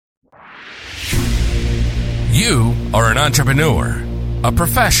You are an entrepreneur, a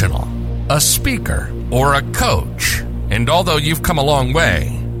professional, a speaker, or a coach. And although you've come a long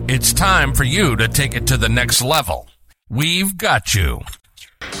way, it's time for you to take it to the next level. We've got you.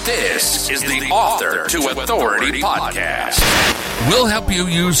 This is the Author to Authority podcast. We'll help you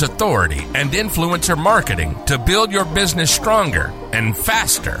use authority and influencer marketing to build your business stronger and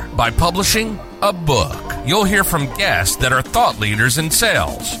faster by publishing a book. You'll hear from guests that are thought leaders in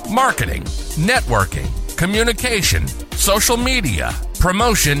sales, marketing, networking, communication, social media,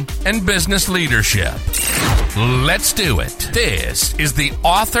 promotion, and business leadership. Let's do it. This is the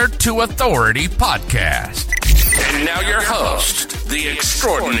Author to Authority podcast. And now your host, the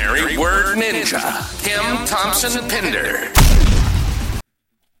extraordinary word ninja, Kim Thompson-Pinder.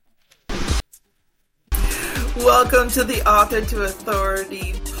 Welcome to the Author to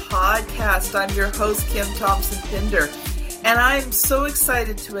Authority podcast. I'm your host, Kim Thompson-Pinder, and I'm so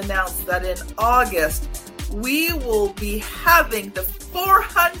excited to announce that in August, we will be having the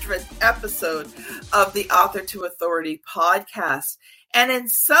 400th episode of the Author to Authority podcast. And in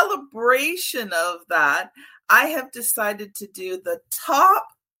celebration of that, I have decided to do the top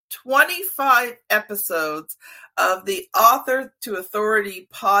 25 episodes of the Author to Authority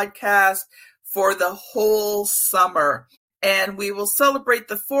podcast for the whole summer. And we will celebrate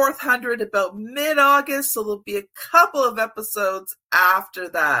the 400 about mid-August, so there'll be a couple of episodes after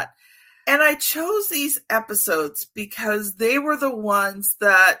that. And I chose these episodes because they were the ones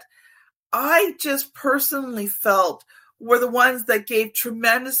that I just personally felt were the ones that gave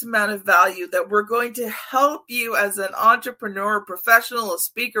tremendous amount of value, that were going to help you as an entrepreneur, a professional, a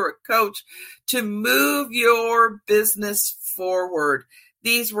speaker, a coach to move your business forward.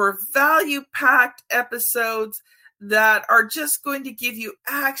 These were value-packed episodes that are just going to give you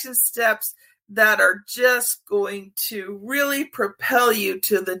action steps that are just going to really propel you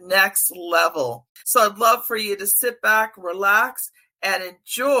to the next level. So I'd love for you to sit back, relax, and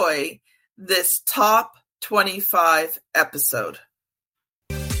enjoy this top 25 episode.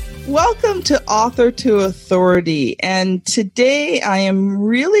 Welcome to Author to Authority. And today I am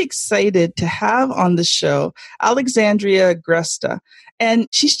really excited to have on the show Alexandria Agresta. And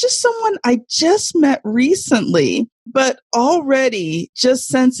she's just someone I just met recently, but already just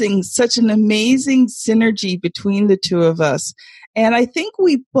sensing such an amazing synergy between the two of us. And I think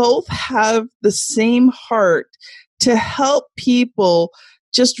we both have the same heart to help people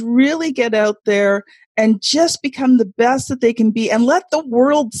just really get out there and just become the best that they can be and let the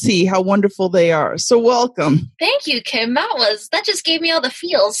world see how wonderful they are. So welcome. Thank you, Kim. That just gave me all the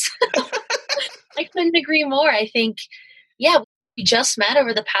feels. I couldn't agree more. I think, we just met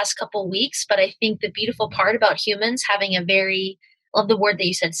over the past couple weeks, but I think the beautiful part about humans having love the word that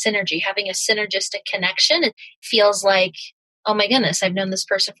you said, synergy, having a synergistic connection, it feels like, oh my goodness, I've known this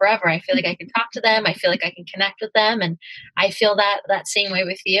person forever. I feel like I can talk to them. I feel like I can connect with them. And I feel that same way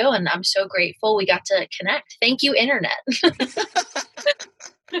with you. And I'm so grateful we got to connect. Thank you, Internet.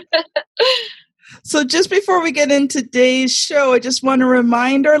 So just before we get into today's show, I just want to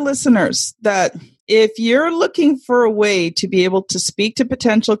remind our listeners that if you're looking for a way to be able to speak to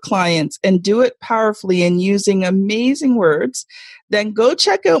potential clients and do it powerfully and using amazing words, then go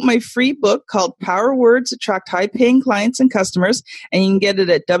check out my free book called Power Words Attract High-Paying Clients and Customers, and you can get it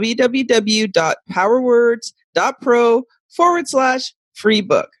at www.powerwords.pro/free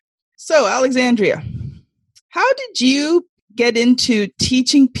book. So, Alexandria, how did you get into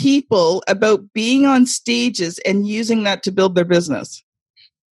teaching people about being on stages and using that to build their business?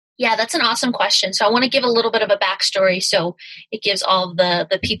 Yeah, that's an awesome question. So I want to give a little bit of a backstory so it gives all of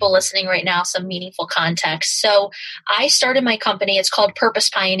the people listening right now some meaningful context. So I started my company. It's called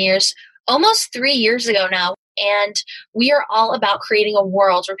Purpose Pioneers almost 3 years ago now. And we are all about creating a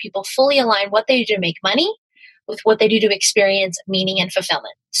world where people fully align what they do to make money with what they do to experience meaning and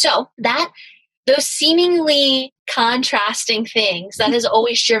fulfillment. So those seemingly contrasting things, that has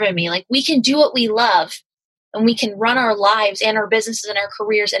always driven me. Like, we can do what we love, and we can run our lives and our businesses and our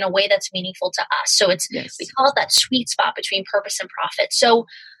careers in a way that's meaningful to us. So we call it that sweet spot between purpose and profit. So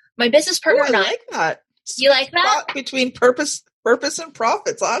my business partner and I like that. You like that? Between purpose and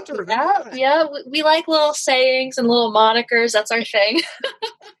profits. I'll have to remember that. Yeah. We like little sayings and little monikers. That's our thing.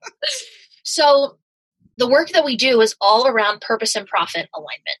 So the work that we do is all around purpose and profit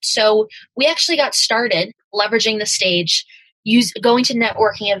alignment. So we actually got started leveraging the stage, going to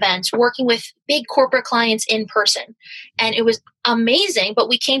networking events, working with big corporate clients in person. And it was amazing, but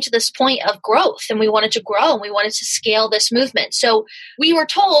we came to this point of growth, and we wanted to grow, and we wanted to scale this movement. So we were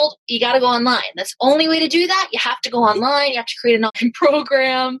told, you got to go online. That's the only way to do that. You have to go online. You have to create an online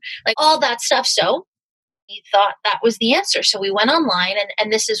program, like all that stuff. So we thought that was the answer. So we went online,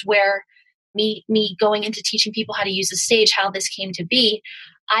 and this is where me going into teaching people how to use the stage, how this came to be,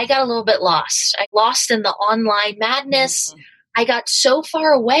 I got a little bit lost. I lost in the online madness. I got so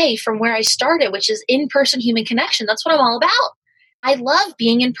far away from where I started, which is in-person human connection. That's what I'm all about. I love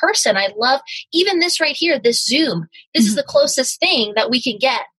being in person. I love even this right here, this Zoom. This is the closest thing that we can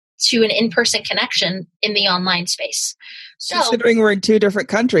get to an in-person connection in the online space. So, considering we're in 2 different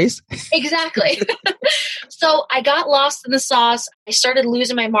countries. Exactly. So I got lost in the sauce. I started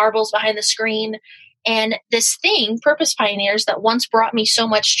losing my marbles behind the screen. And this thing, Purpose Pioneers, that once brought me so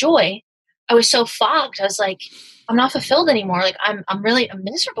much joy, I was so fogged. I was like, I'm not fulfilled anymore. Like I'm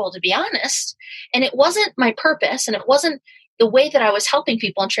miserable, to be honest. And it wasn't my purpose, and it wasn't the way that I was helping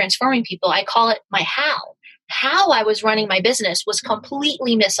people and transforming people. I call it my how. How I was running my business was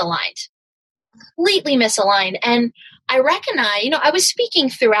completely misaligned. And I recognize, I was speaking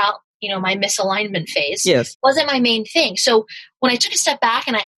throughout, my misalignment phase. Yes. Wasn't my main thing. So when I took a step back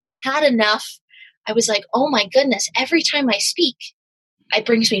and I had enough, I was like, oh my goodness, every time I speak, it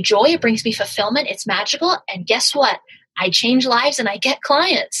brings me joy. It brings me fulfillment. It's magical. And guess what? I change lives and I get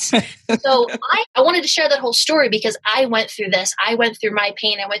clients. So I wanted to share that whole story because I went through this. I went through my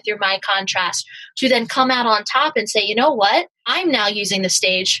pain. I went through my contrast to then come out on top and say, you know what? I'm now using the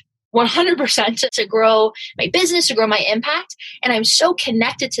stage 100% to grow my business, to grow my impact. And I'm so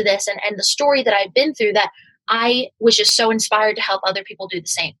connected to this and the story that I've been through that I was just so inspired to help other people do the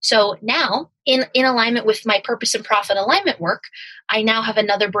same. So now, in alignment with my purpose and profit alignment work, I now have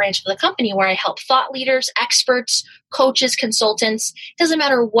another branch of the company where I help thought leaders, experts, coaches, consultants. It doesn't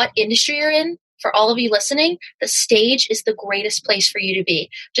matter what industry you're in. For all of you listening, the stage is the greatest place for you to be.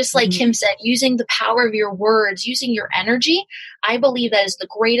 Just like Kim said, using the power of your words, using your energy, I believe that is the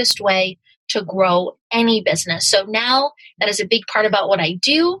greatest way to grow any business. So now that is a big part about what I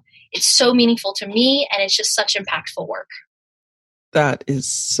do. It's so meaningful to me, and it's just such impactful work. That is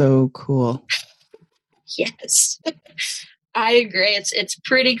so cool. Yes, I agree. It's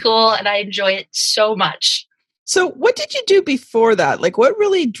pretty cool, and I enjoy it so much. So what did you do before that? Like, what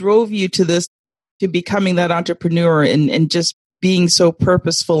really drove you to this, to becoming that entrepreneur and just being so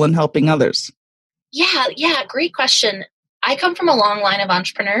purposeful in helping others? Yeah, great question. I come from a long line of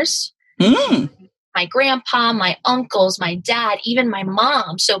entrepreneurs. My grandpa, my uncles, my dad, even my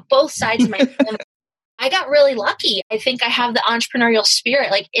mom. So both sides of my family. I got really lucky. I think I have the entrepreneurial spirit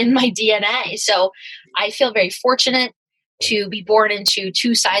like in my DNA. So I feel very fortunate to be born into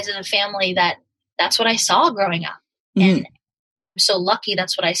 2 sides of the family that's what I saw growing up. And I'm so lucky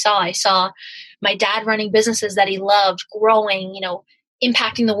that's what I saw. I saw my dad running businesses that he loved, growing,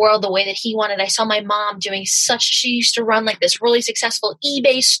 impacting the world the way that he wanted. I saw my mom she used to run like this really successful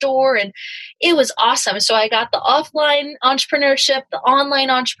eBay store, and it was awesome. So I got the offline entrepreneurship, the online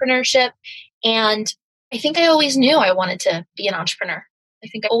entrepreneurship, and I think I always knew I wanted to be an entrepreneur. I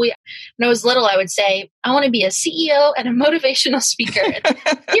think when I was little, I would say, I want to be a CEO and a motivational speaker. And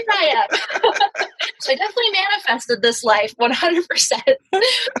here I am. So I definitely manifested this life 100%.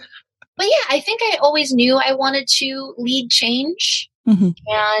 But yeah, I think I always knew I wanted to lead change.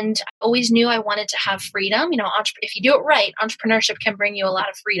 And I always knew I wanted to have freedom. If you do it right, entrepreneurship can bring you a lot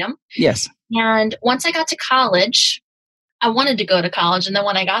of freedom. Yes. And once I got to college, I wanted to go to college. And then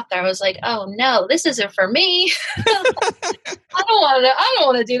when I got there, I was like, oh no, this isn't for me. I don't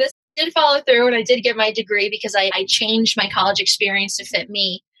want to do this. I did follow through and I did get my degree because I changed my college experience to fit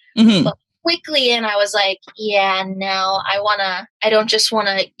me. But quickly in, I was like, yeah, no, I don't just want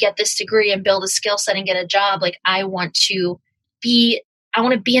to get this degree and build a skill set and get a job. Like I want to be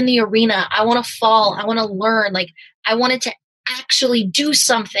in the arena. I want to fall. I want to learn. Like I wanted to actually do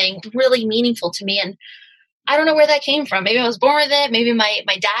something really meaningful to me. And I don't know where that came from. Maybe I was born with it. Maybe my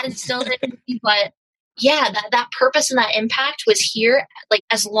dad instilled it in me. But yeah, that purpose and that impact was here like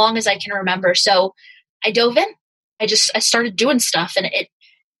as long as I can remember. So I dove in. I started doing stuff, and it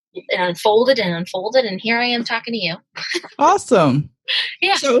unfolded and unfolded. And here I am talking to you. Awesome.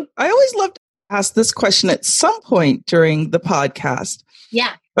 Yeah. So I always love to ask this question at some point during the podcast.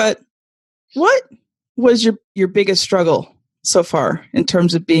 Yeah. But what was your biggest struggle so far in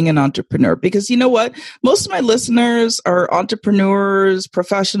terms of being an entrepreneur? Because you know what? Most of my listeners are entrepreneurs,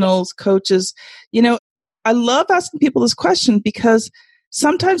 professionals, coaches. I love asking people this question because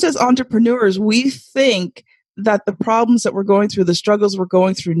sometimes as entrepreneurs, we think that the problems that we're going through, the struggles we're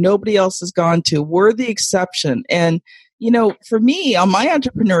going through, nobody else has gone to. We're the exception. And, for me on my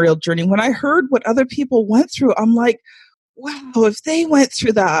entrepreneurial journey, when I heard what other people went through, I'm like, wow, if they went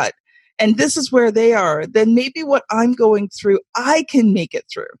through that, and this is where they are, then maybe what I'm going through, I can make it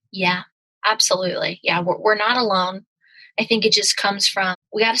through. Yeah, absolutely. Yeah, we're not alone. I think it just comes from,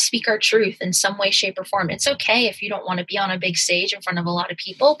 we got to speak our truth in some way, shape, or form. It's okay if you don't want to be on a big stage in front of a lot of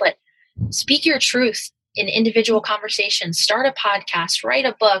people, but speak your truth in individual conversations, start a podcast, write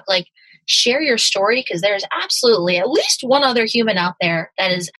a book, like share your story, because there's absolutely at least one other human out there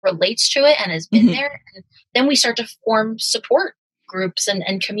that relates to it and has been there. And then we start to form support groups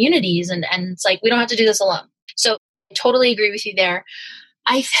and communities. And it's like, we don't have to do this alone. So I totally agree with you there.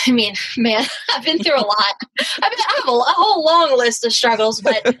 I mean, man, I've been through a lot. I have a whole long list of struggles,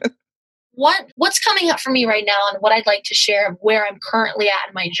 but what's coming up for me right now and what I'd like to share of where I'm currently at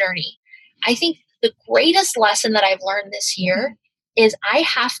in my journey. I think the greatest lesson that I've learned this year is I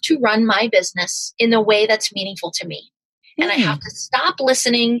have to run my business in a way that's meaningful to me. And I have to stop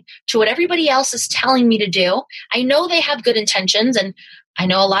listening to what everybody else is telling me to do. I know they have good intentions, and I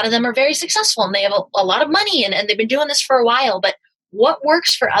know a lot of them are very successful and they have a lot of money and they've been doing this for a while, but what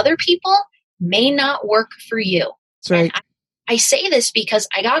works for other people may not work for you. That's right. And I say this because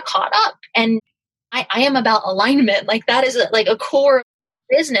I got caught up, and I am about alignment. Like that is a core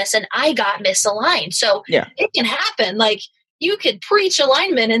business, and I got misaligned. So it can happen. Like you could preach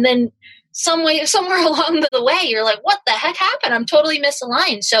alignment and then somewhere along the way, you're like, what the heck happened? I'm totally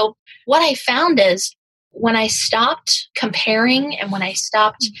misaligned. So what I found is when I stopped comparing and when I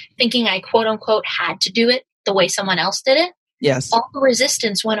stopped thinking I quote unquote had to do it the way someone else did it, all the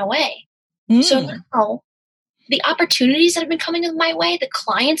resistance went away. So now the opportunities that have been coming my way, the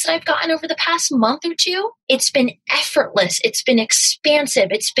clients that I've gotten over the past month or two, it's been effortless. It's been expansive.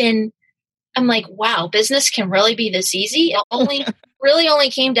 I'm like, wow, business can really be this easy. It only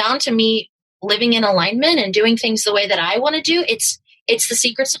came down to me living in alignment and doing things the way that I want to do. It's the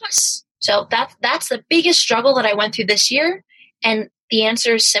secret sauce. So that's the biggest struggle that I went through this year. And the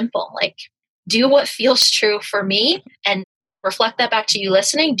answer is simple. Like, do what feels true for me and reflect that back to you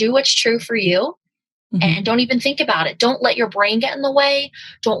listening. Do what's true for you. And don't even think about it. Don't let your brain get in the way.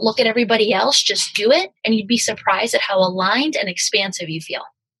 Don't look at everybody else. Just do it. And you'd be surprised at how aligned and expansive you feel.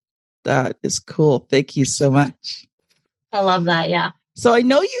 That is cool. Thank you so much. I love that. Yeah. So I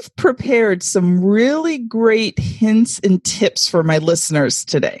know you've prepared some really great hints and tips for my listeners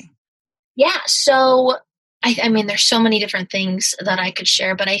today. Yeah. So, I mean, there's so many different things that I could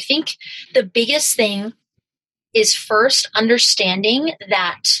share, but I think the biggest thing is first understanding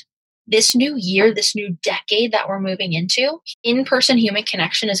that this new year, this new decade that we're moving into, in-person human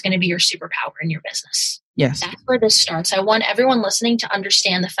connection is going to be your superpower in your business. Yes. That's where this starts. I want everyone listening to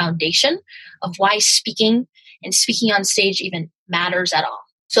understand the foundation of why speaking and speaking on stage even matters at all.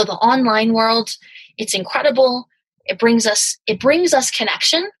 So the online world, it's incredible. It brings us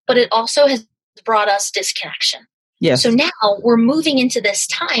connection, but it also has brought us disconnection. Yes. So now we're moving into this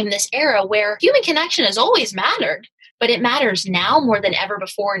time, this era where human connection has always mattered, but it matters now more than ever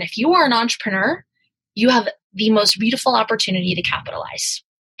before. And if you are an entrepreneur, you have the most beautiful opportunity to capitalize.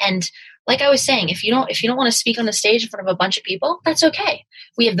 And like I was saying, if you don't want to speak on the stage in front of a bunch of people, that's okay.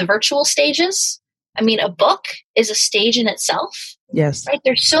 We have the virtual stages. I mean, a book is a stage in itself. Yes. Right?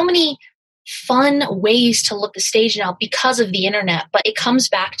 There's so many fun ways to look the stage now because of the internet. But it comes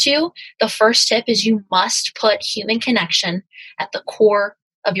back to the first tip is you must put human connection at the core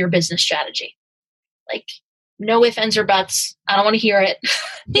of your business strategy. Like, no ifs, ands, or buts. I don't want to hear it.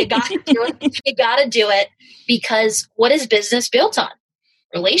 You got to do it. You got to do it because what is business built on?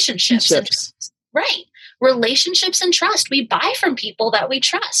 Relationships. Right. Relationships and trust. We buy from people that we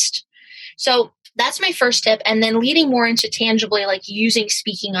trust. So that's my first tip. And then leading more into tangibly, like using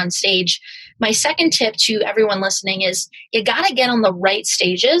speaking on stage. My second tip to everyone listening is you got to get on the right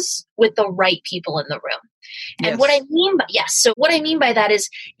stages with the right people in the room. And what I mean by that is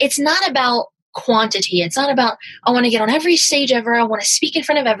it's not about quantity. It's not about, I want to get on every stage ever. I want to speak in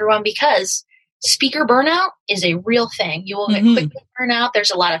front of everyone, because speaker burnout is a real thing. You will get quickly burn out.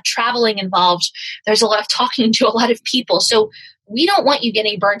 There's a lot of traveling involved. There's a lot of talking to a lot of people. So we don't want you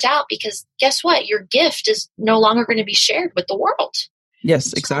getting burnt out, because guess what? Your gift is no longer going to be shared with the world.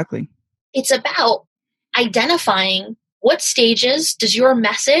 Yes, exactly. So it's about identifying what stages does your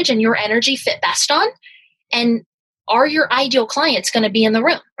message and your energy fit best on, and are your ideal clients going to be in the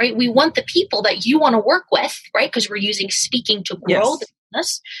room, right? We want the people that you want to work with, right? Because we're using speaking to grow the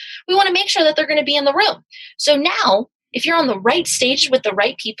business. We want to make sure that they're going to be in the room. So now, if you're on the right stage with the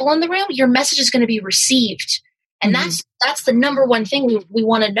right people in the room, your message is going to be received. And that's the number one thing we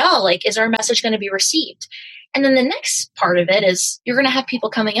want to know, like, is our message going to be received? And then the next part of it is you're going to have people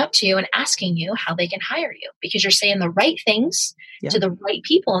coming up to you and asking you how they can hire you, because you're saying the right things to the right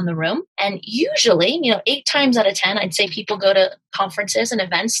people in the room. And usually, 8 times out of 10, I'd say people go to conferences and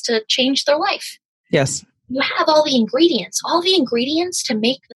events to change their life. Yes. You have all the ingredients to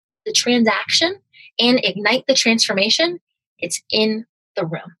make the transaction and ignite the transformation. It's in the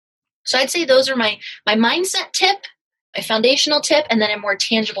room. So I'd say those are my mindset tip, a foundational tip and then a more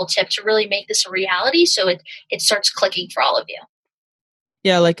tangible tip to really make this a reality so it starts clicking for all of you.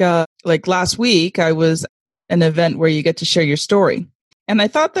 Yeah, like last week I was at an event where you get to share your story. And I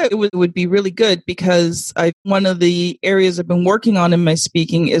thought that it would be really good because one of the areas I've been working on in my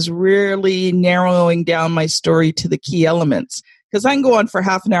speaking is really narrowing down my story to the key elements. Because I can go on for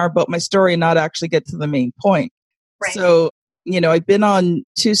half an hour about my story and not actually get to the main point. Right. So, I've been on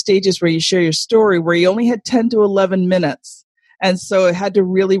 2 stages where you share your story where you only had 10 to 11 minutes. And so I had to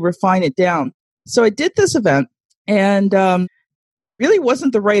really refine it down. So I did this event and really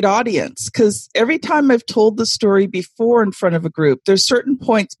wasn't the right audience because every time I've told the story before in front of a group, there's certain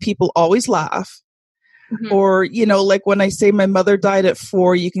points people always laugh. Mm-hmm. Or, like when I say my mother died at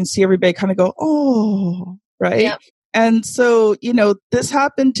 4, you can see everybody kind of go, oh, right? Yep. And so, this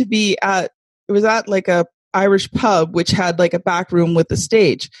happened to be it was at like a Irish pub, which had like a back room with a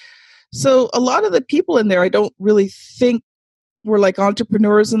stage. So a lot of the people in there, I don't really think were like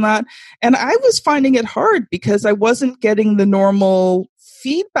entrepreneurs and that. And I was finding it hard because I wasn't getting the normal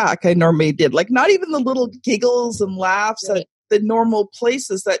feedback I normally did, like not even the little giggles and laughs at the normal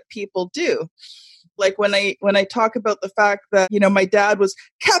places that people do. Like when I talk about the fact that, my dad was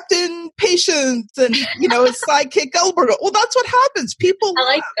Captain Patience and, his sidekick Gulliver. Well, that's what happens. People laugh,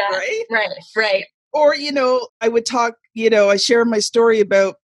 like that. Right. Or, I would talk, I share my story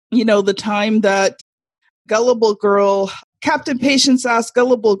about, the time that Gullible Girl, Captain Patience asked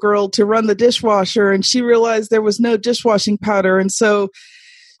Gullible Girl to run the dishwasher and she realized there was no dishwashing powder. And so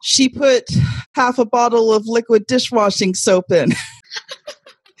she put half a bottle of liquid dishwashing soap in.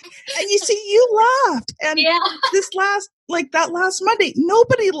 And you see, you laughed. And that last Monday,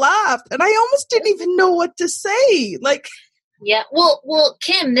 nobody laughed. And I almost didn't even know what to say. Yeah. Well,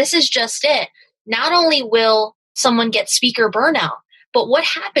 Kim, this is just it. Not only will someone get speaker burnout, but what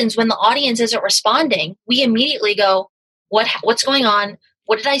happens when the audience isn't responding? We immediately go, what's going on?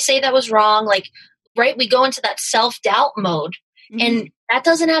 What did I say that was wrong? Right? We go into that self-doubt mode. Mm-hmm. And that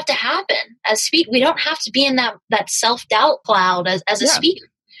doesn't have to happen. We don't have to be in that self-doubt cloud as a speaker.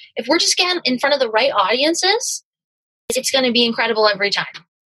 If we're just getting in front of the right audiences, it's going to be incredible every time,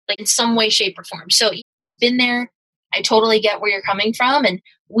 in some way, shape, or form. So you've been there. I totally get where you're coming from. And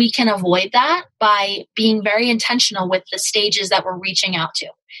we can avoid that by being very intentional with the stages that we're reaching out to.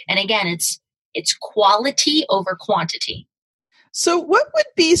 And again, it's quality over quantity. So what would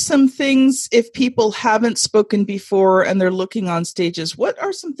be some things if people haven't spoken before and they're looking on stages? What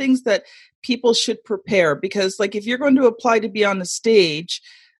are some things that people should prepare? Because if you're going to apply to be on a stage,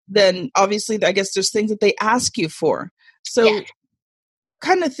 then obviously I guess there's things that they ask you for. So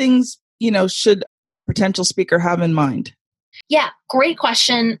kind of things, should a potential speaker have in mind? Yeah, great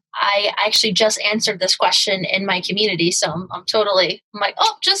question. I actually just answered this question in my community. So I'm like,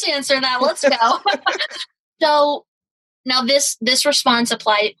 oh, just answer that. Let's go. So now this response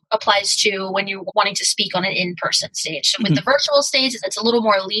applies to when you're wanting to speak on an in-person stage. So with the virtual stage, it's a little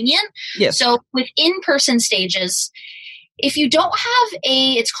more lenient. Yes. So with in-person stages, if you don't have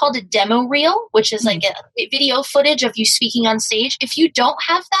it's called a demo reel, which is like a video footage of you speaking on stage. If you don't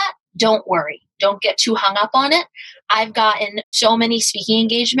have that, don't worry. Don't get too hung up on it. I've gotten so many speaking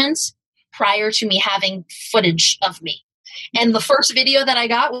engagements prior to me having footage of me. And the first video that I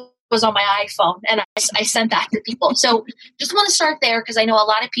got was on my iPhone, and I sent that to people. So just want to start there because I know a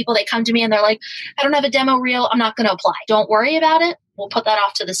lot of people, they come to me and they're like, I don't have a demo reel. I'm not going to apply. Don't worry about it. We'll put that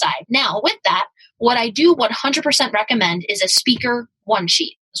off to the side. Now, with that, what I do 100% recommend is a speaker one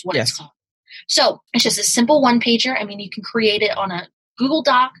sheet is what it's called. So it's just a simple one pager. I mean, you can create it on a Google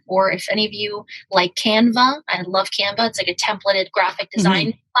Doc, or if any of you like Canva, I love Canva. It's like a templated graphic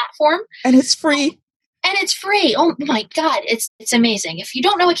design platform. And it's free. And it's free. Oh my God. It's amazing. If you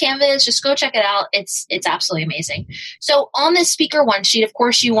don't know what Canva is, just go check it out. It's absolutely amazing. So on this speaker one sheet, of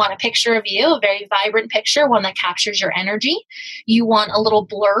course, you want a picture of you, a very vibrant picture, one that captures your energy. You want a little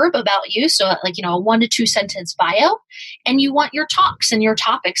blurb about you. So a 1 to 2 sentence bio, and you want your talks and your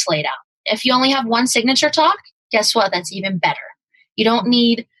topics laid out. If you only have one signature talk, guess what? That's even better. You don't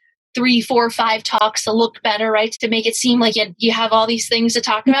need 3, 4, 5 talks to look better, right? To make it seem like you have all these things to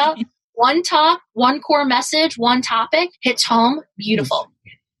talk about. One talk, one core message, one topic hits home. Beautiful.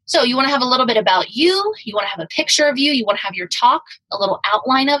 So you want to have a little bit about you. You want to have a picture of you. You want to have your talk, a little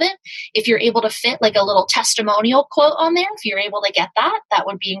outline of it. If you're able to fit like a little testimonial quote on there, if you're able to get that, that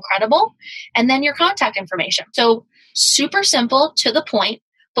would be incredible. And then your contact information. So super simple, to the point.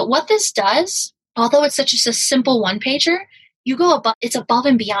 But what this does, although it's such a simple one pager, it's above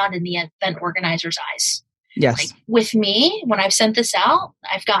and beyond in the event organizer's eyes. Yes. Like with me, when I've sent this out,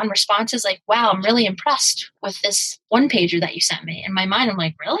 I've gotten responses like, wow, I'm really impressed with this one pager that you sent me. In my mind, I'm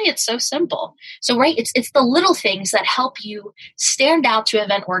like, really? It's so simple. So, right, it's the little things that help you stand out to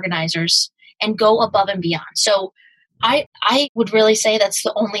event organizers and go above and beyond. So I would really say that's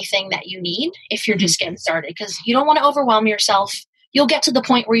the only thing that you need if you're just getting started, because you don't want to overwhelm yourself. You'll get to the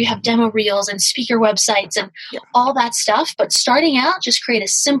point where you have demo reels and speaker websites and all that stuff. But starting out, just create a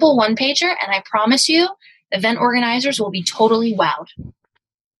simple one pager. And I promise you, event organizers will be totally wowed.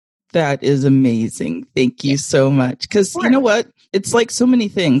 That is amazing. Thank you so much. Because you know what? It's like so many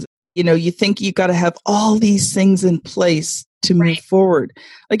things. You know, you think you got to have all these things in place to move forward.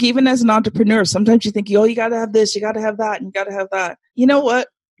 Like even as an entrepreneur, sometimes you think, oh, you got to have this, you got to have that, and you got to have that. You know what?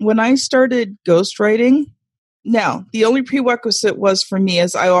 When I started ghostwriting, now the only prerequisite was for me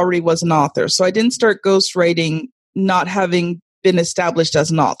is I already was an author. So I didn't start ghostwriting not having been established as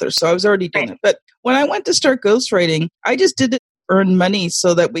an author. So I was already doing it. But when I went to start ghostwriting, I just did it to earn money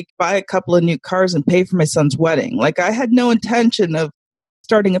so that we could buy a couple of new cars and pay for my son's wedding. Like I had no intention of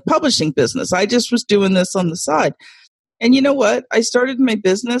starting a publishing business. I just was doing this on the side. And you know what? I started my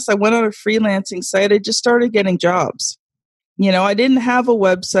business. I went on a freelancing site. I just started getting jobs. You know, I didn't have a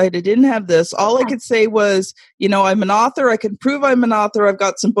website. I didn't have this. All I could say was, you know, I'm an author. I can prove I'm an author. I've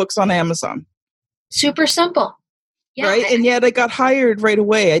got some books on Amazon. Super simple. Yeah. Right. And yet I got hired right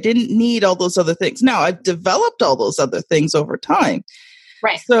away. I didn't need all those other things. Now I've developed all those other things over time.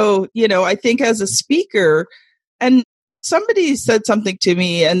 Right. So, you know, I think as a speaker, and somebody said something to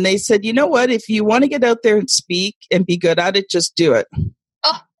me and they said, you know what, if you want to get out there and speak and be good at it, just do it.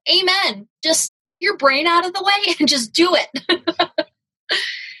 Oh, amen. Just your brain out of the way and just do it.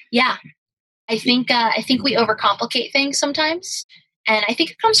 Yeah. I think we overcomplicate things sometimes. And I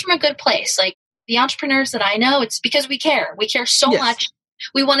think it comes from a good place. Like the entrepreneurs that I know, it's because we care. We care so much.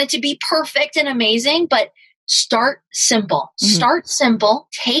 We want it to be perfect and amazing, but start simple. Start simple,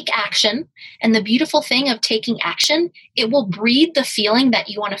 take action. And the beautiful thing of taking action, it will breed the feeling that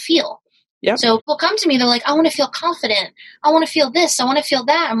you want to feel. Yep. So people come to me, they're like, I want to feel confident. I want to feel this. I want to feel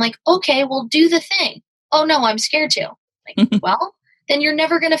that. I'm like, okay, well, do the thing. Oh, no, I'm scared to. Like, well, then you're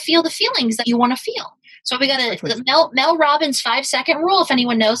never going to feel the feelings that you want to feel. So we got to, Mel Robbins' 5-second rule, if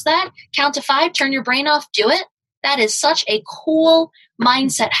anyone knows that, count to 5, turn your brain off, do it. That is such a cool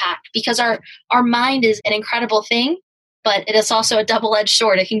mindset hack because our mind is an incredible thing, but it is also a double-edged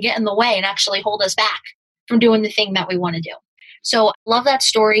sword. It can get in the way and actually hold us back from doing the thing that we want to do. So love that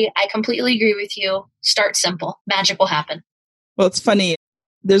story. I completely agree with you. Start simple. Magic will happen. Well, it's funny.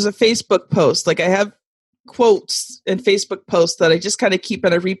 There's a Facebook post. Like I have quotes in Facebook posts that I just kind of keep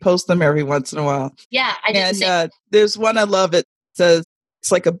and I repost them every once in a while. Yeah, I did the same. And there's one I love. It says,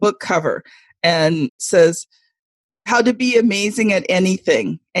 it's like a book cover and says, how to be amazing at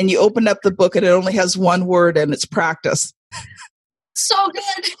anything. And you open up the book and it only has one word and it's practice. So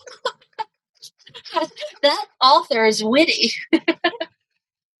good. That author is witty.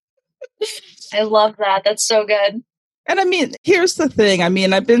 I love that. That's so good. And I mean, here's the thing. I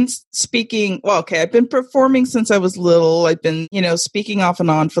mean, I've been speaking, I've been performing since I was little. I've been, speaking off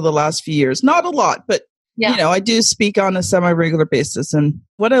and on for the last few years. Not a lot, but, I do speak on a semi-regular basis. And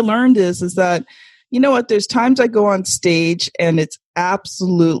what I learned is that, you know what, there's times I go on stage and it's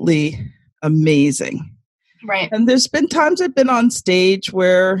absolutely amazing. Right. And there's been times I've been on stage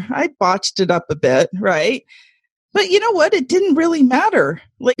where I botched it up a bit, right? But you know what? It didn't really matter.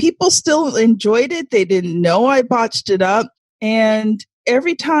 Like people still enjoyed it. They didn't know I botched it up. And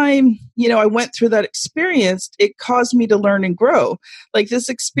every time, I went through that experience, it caused me to learn and grow. Like this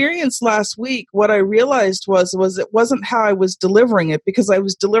experience last week, what I realized was it wasn't how I was delivering it because I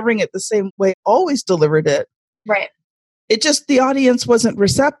was delivering it the same way I always delivered it. Right. It just, the audience wasn't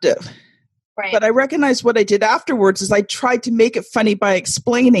receptive. Right. But I recognized what I did afterwards is I tried to make it funny by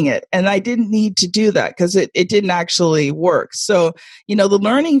explaining it. And I didn't need to do that because it didn't actually work. So, the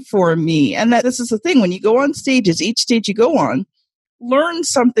learning for me, and that this is the thing, when you go on stages, each stage you go on, learn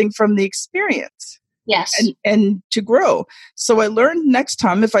something from the experience. Yes. And to grow. So I learned next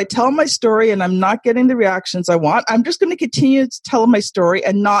time, if I tell my story and I'm not getting the reactions I want, I'm just going to continue to tell my story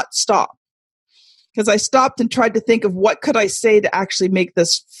and not stop. Because I stopped and tried to think of what could I say to actually make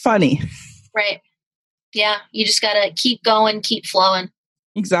this funny. Right. Yeah. You just got to keep going, keep flowing.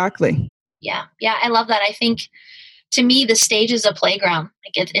 Exactly. Yeah. Yeah. I love that. I think to me, the stage is a playground.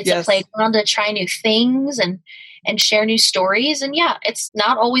 Like it's a playground to try new things and share new stories. And yeah, it's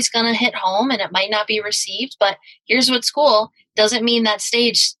not always going to hit home and it might not be received, but here's what's cool. Doesn't mean that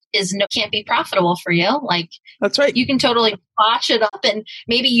stage can't be profitable for you. Like that's right. You can totally botch it up and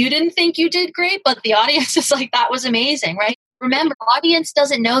maybe you didn't think you did great, but the audience is like, that was amazing, right? Remember, audience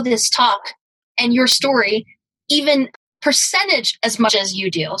doesn't know this talk and your story even percentage as much as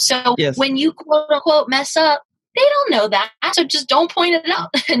you do. So when you quote unquote mess up, they don't know that. So just don't point it out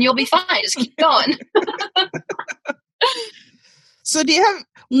and you'll be fine. Just keep going. So do you have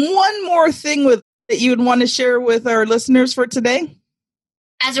one more thing that you would want to share with our listeners for today?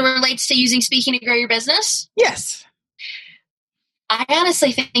 As it relates to using speaking to grow your business? Yes. I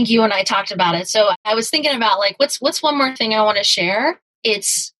honestly think you and I talked about it. So I was thinking about like, what's one more thing I want to share?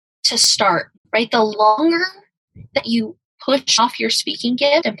 It's to start, right? The longer that you push off your speaking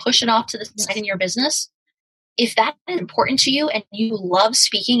gift and push it off to the side in your business, if that is important to you and you love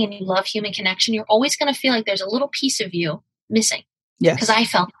speaking and you love human connection, you're always going to feel like there's a little piece of you missing. Yes. Because I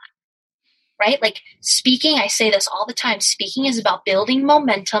felt that, right? Like speaking, I say this all the time, speaking is about building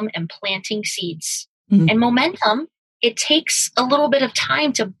momentum and planting seeds. Mm-hmm. And momentum, it takes a little bit of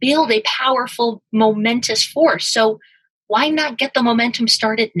time to build a powerful, momentous force. So why not get the momentum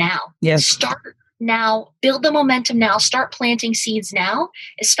started now? Yes. Start now, build the momentum now, start planting seeds now,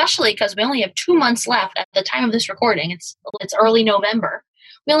 especially because we only have 2 months left at the time of this recording. It's early November.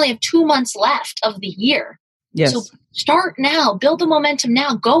 We only have 2 months left of the year. Yes. So start now, build the momentum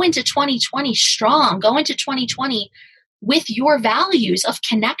now, go into 2020 strong, go into 2020 with your values of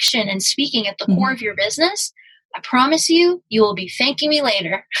connection and speaking at the core of your business. I promise you, you will be thanking me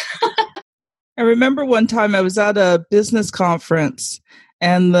later. I remember one time I was at a business conference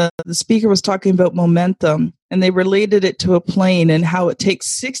and the speaker was talking about momentum, and they related it to a plane and how it takes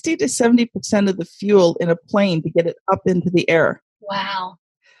 60 to 70% of the fuel in a plane to get it up into the air. Wow.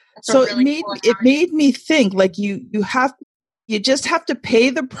 So it made me think like you just have to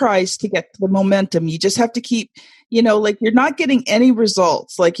pay the price to get to the momentum. You just have to keep, like you're not getting any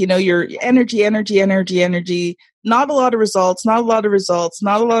results. Like, your energy, not a lot of results, a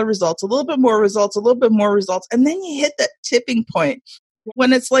little bit more results. And then you hit that tipping point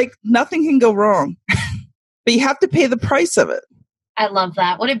when it's like nothing can go wrong, but you have to pay the price of it. I love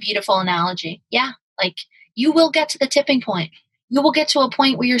that. What a beautiful analogy. Yeah. Like you will get to the tipping point. You will get to a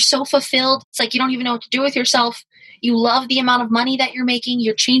point where you're so fulfilled. It's like you don't even know what to do with yourself. You love the amount of money that you're making.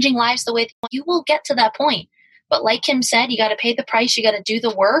 You're changing lives the way you will get to that point. But like Kim said, you got to pay the price. You got to do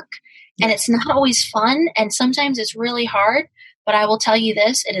the work. And it's not always fun. And sometimes it's really hard. But I will tell you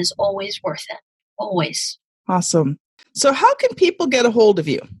this, it is always worth it. Always. Awesome. So how can people get a hold of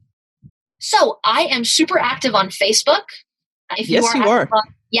you? So I am super active on Facebook. You are.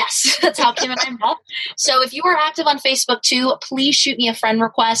 Yes, that's how Kim and I met. So if you are active on Facebook too, please shoot me a friend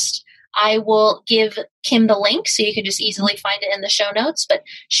request. I will give Kim the link so you can just easily find it in the show notes, but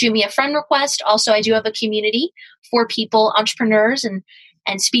shoot me a friend request. Also, I do have a community for people, entrepreneurs and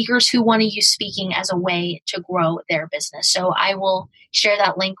speakers who want to use speaking as a way to grow their business. So I will share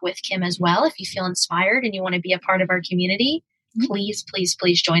that link with Kim as well. If you feel inspired and you want to be a part of our community, please, please,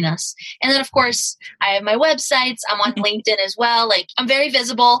 please join us. And then, of course, I have my websites. I'm on LinkedIn as well. Like, I'm very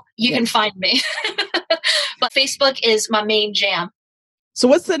visible. You can find me. But Facebook is my main jam. So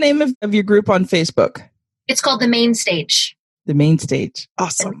what's the name of your group on Facebook? It's called The Main Stage. The Main Stage.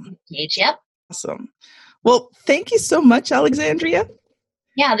 Awesome. The Main Stage, yep. Awesome. Well, thank you so much, Alexandria.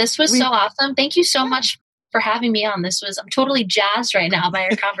 Yeah, this was so awesome. Thank you so much for having me on. I'm totally jazzed right now by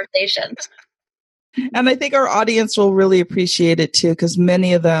our conversation. And I think our audience will really appreciate it too, because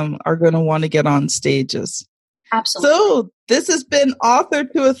many of them are going to want to get on stages. Absolutely. So this has been Author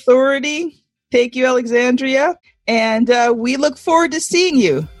to Authority. Thank you, Alexandria. And we look forward to seeing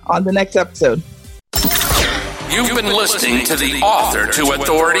you on the next episode. You've been listening to the Author to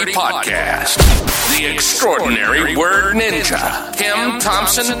Authority podcast. The extraordinary word ninja, Kim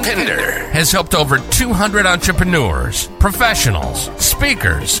Thompson Pinder, has helped over 200 entrepreneurs, professionals,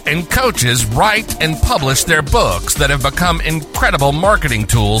 speakers, and coaches write and publish their books that have become incredible marketing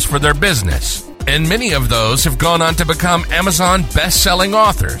tools for their business. And many of those have gone on to become Amazon best-selling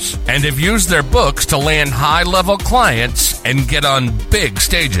authors and have used their books to land high-level clients and get on big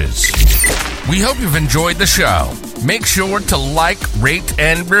stages. We hope you've enjoyed the show. Make sure to like, rate,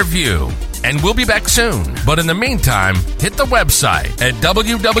 and review. And we'll be back soon. But in the meantime, hit the website at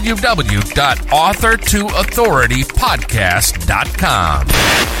www.authortoauthoritypodcast.com.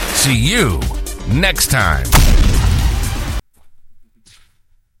 See you next time.